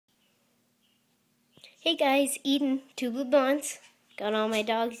Hey guys, Eden, 2 blue blondes. Got all my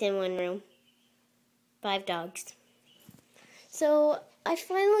dogs in one room. 5 dogs. So I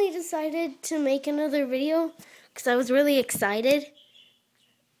finally decided to make another video because I was really excited.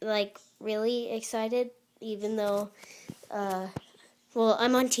 Like, really excited, even though, well,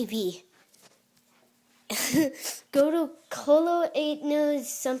 I'm on TV. Go to Colo 8 News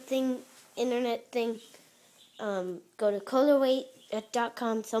something internet thing. Go to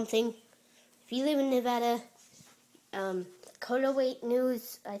colo8.com something. If you live in Nevada, Colo 8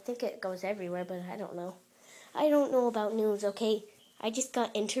 News, I think it goes everywhere, but I don't know. I don't know about news, okay? I just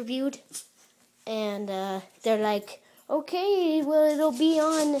got interviewed, and they're like, okay, well, it'll be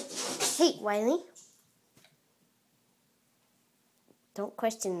on. Hey, Wiley. Don't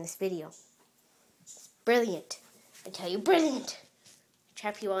question this video. It's brilliant. I tell you, brilliant.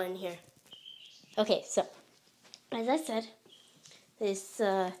 Trap you all in here. Okay, so, as I said,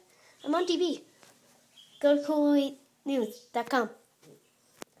 I'm on TV. Go to colo8news.com.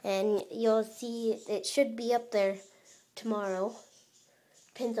 And you'll see it should be up there tomorrow.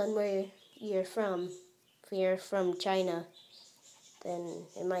 Depends on where you're from. If you're from China, then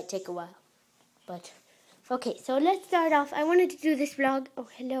it might take a while. But, okay, so let's start off. I wanted to do this vlog. Oh,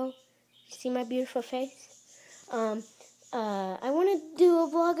 hello. See my beautiful face? I want to do a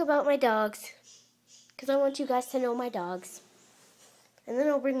vlog about my dogs. Because I want you guys to know my dogs. And then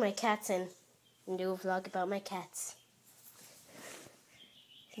I'll bring my cats in and do a vlog about my cats.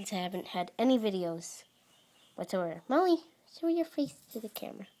 Since I haven't had any videos whatsoever. Molly, show your face to the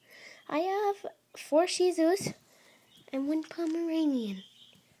camera. I have 4 Shih Tzus and 1 Pomeranian.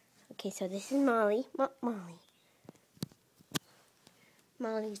 Okay, so this is Molly. Molly.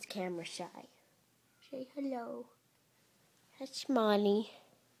 Molly's camera shy. Say hello. That's Molly.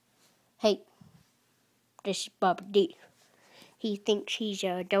 Hey, this is Bubba D. He thinks he's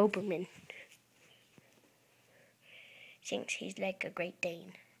a Doberman. Thinks he's like a Great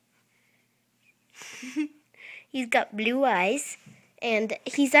Dane. He's got blue eyes, and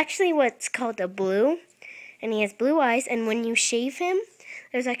he's actually what's called a blue. And he has blue eyes, and when you shave him,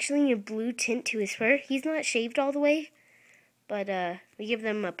 there's actually a blue tint to his fur. He's not shaved all the way, but we give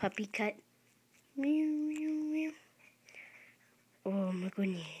them a puppy cut. Meow, meow, meow. Oh my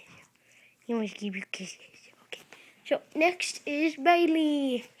goodness. He wants to give you kisses. Okay. So next is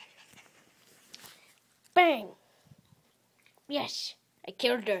Bailey. Bang. Yes, I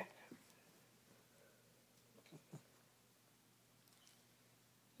killed her.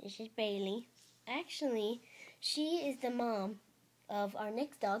 This is Bailey. Actually, she is the mom of our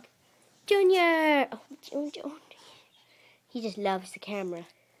next dog, Junior. Oh, he just loves the camera.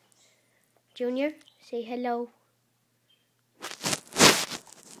 Junior, say hello.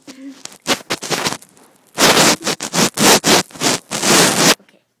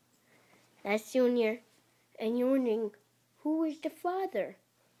 Okay, that's Junior. And you're wondering, who is the father?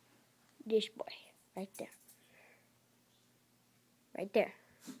 This boy, right there. Right there.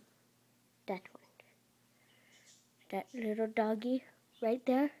 That one. That little doggy right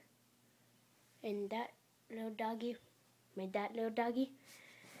there. And that little doggy, that little doggy.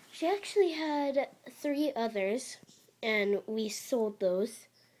 She actually had 3 others, and we sold those.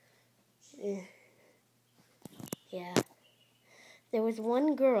 Yeah. There was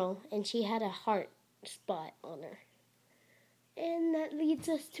one girl, and she had a heart spot on her. And that leads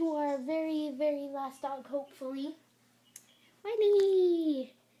us to our very, very last dog, hopefully.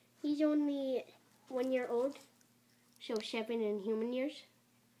 Wiley! He's only 1 year old. So 7 in human years.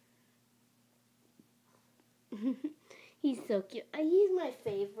 He's so cute. He's my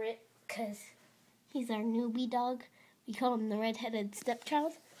favorite because he's our newbie dog. We call him the red-headed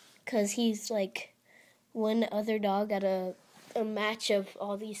stepchild because he's like one other dog at a match of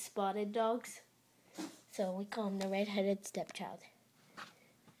all these spotted dogs. So we call him the red-headed stepchild.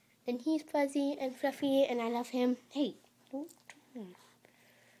 And he's fuzzy and fluffy, and I love him. Hey, don't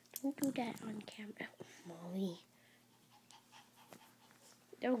do that on camera, Molly.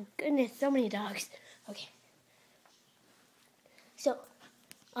 Oh goodness, so many dogs. Okay. So,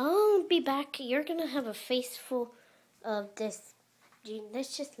 I'll be back. You're gonna have a face full of this.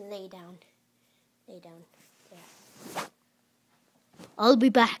 Let's just lay down. Lay down. There. I'll be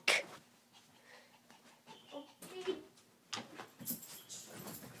back. Okay.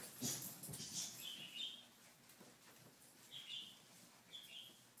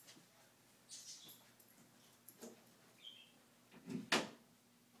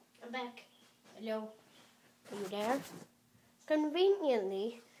 I'm back. Hello. Are you there?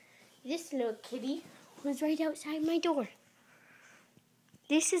 Conveniently, this little kitty was right outside my door.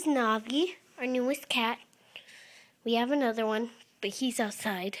 This is Navi, our newest cat. We have another one, but he's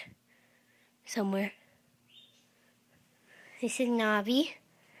outside. somewhere. This is Navi.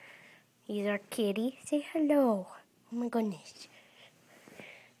 He's our kitty. Say hello. Oh my goodness.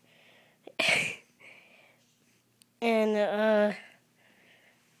 And,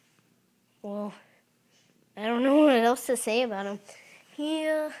 well, I don't know what else to say about him.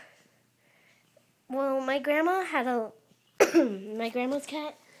 Well, my grandma had my grandma's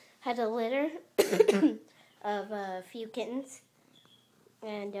cat had a litter of a few kittens.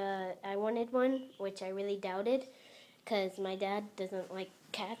 And I wanted one, which I really doubted, because my dad doesn't like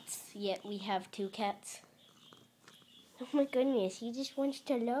cats, yet we have 2 cats. Oh my goodness, he just wants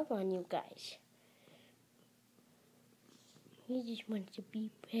to love on you guys. He just wants to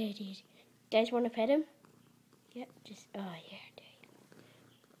be petted. You guys want to pet him? Yeah, oh yeah, there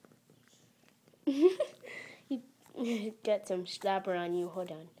you go. He got some slobber on you,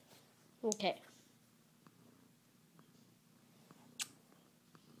 hold on. Okay.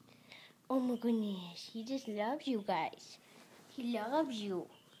 Oh my goodness, he just loves you guys. He loves you.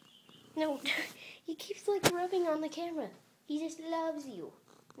 No, he keeps like rubbing on the camera. He just loves you.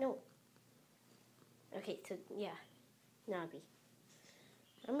 No. Okay, so yeah, Nabi.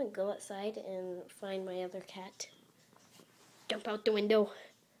 I'm gonna go outside and find my other cat. Jump out the window.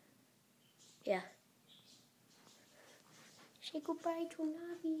 Yeah. Say goodbye to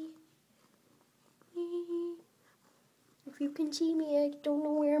Nabi. If you can see me, I don't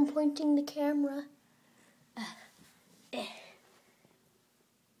know where I'm pointing the camera.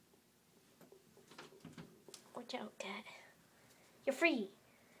 Watch out, cat. You're free.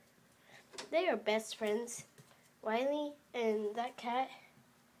 They are best friends. Wiley and that cat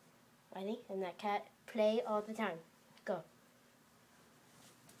play all the time. Go.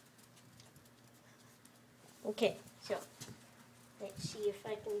 Okay, so let's see if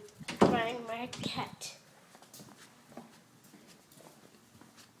I can find my cat.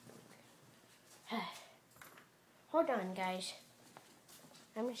 Hold on, guys.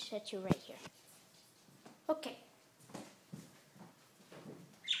 I'm going to set you right here. Okay.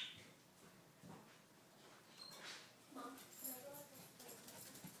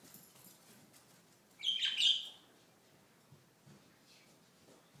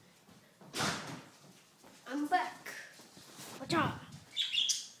 I'm back. Watch out.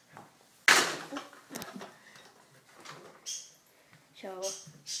 So,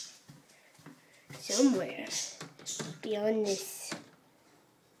 somewhere beyond this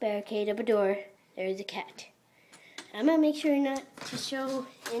barricade of a door, there's a cat. I'm gonna make sure not to show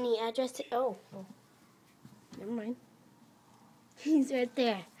any address. Oh, never mind. He's right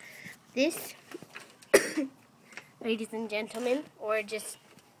there. This, ladies and gentlemen, or just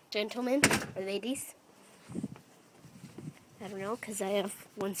gentlemen or ladies, I don't know, because I have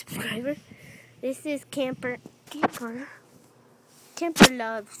 1 subscriber. This is Camper. Camper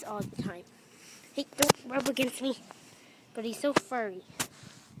loves all the time. Hey, don't rub against me. But he's so furry.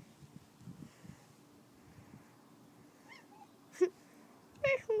 His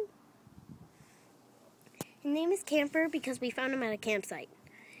name is Camper because we found him at a campsite.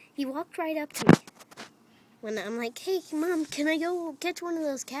 He walked right up to me. When I'm like, hey, Mom, can I go catch one of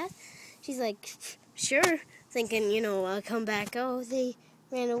those cats? She's like, sure. Thinking, I'll come back. Oh, they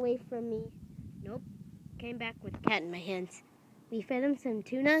ran away from me. Nope. Came back with a cat in my hands. We fed him some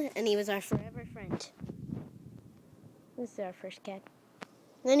tuna, and he was our forever friend. This is our first cat.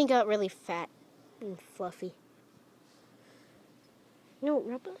 Then he got really fat and fluffy. No,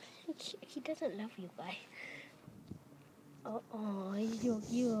 Rubble, he doesn't love you, guys. Oh, he's so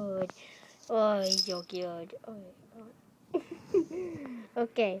cute. Oh, he's so cute. Oh.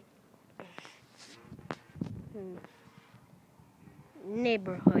 Okay.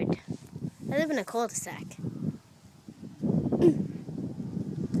 Neighborhood. I live in a cul-de-sac.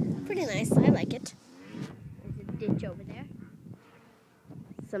 Pretty nice. I like it. There's a ditch over there.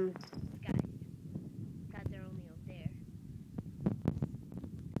 Some guys. God, they're only over there.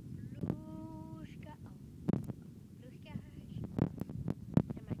 Blue sky. Oh. Blue skies.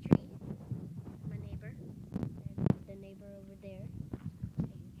 And my tree. My neighbor. And the neighbor over there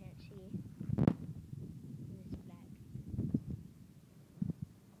that you can't see. And it's black.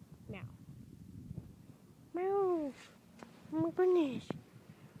 Meow. Meow. Oh my goodness.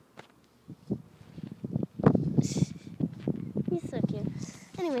 He's so cute.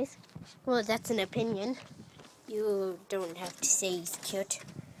 Anyways, well, that's an opinion. You don't have to say he's cute.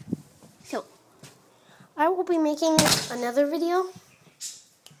 So, I will be making another video,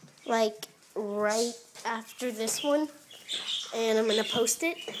 like, right after this one. And I'm going to post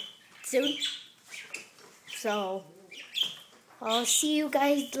it soon. So, I'll see you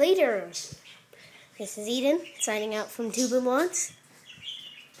guys later. This is Eden, signing out from Two Boom Wants.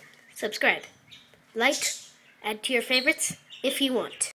 Subscribe. like, add to your favorites if you want.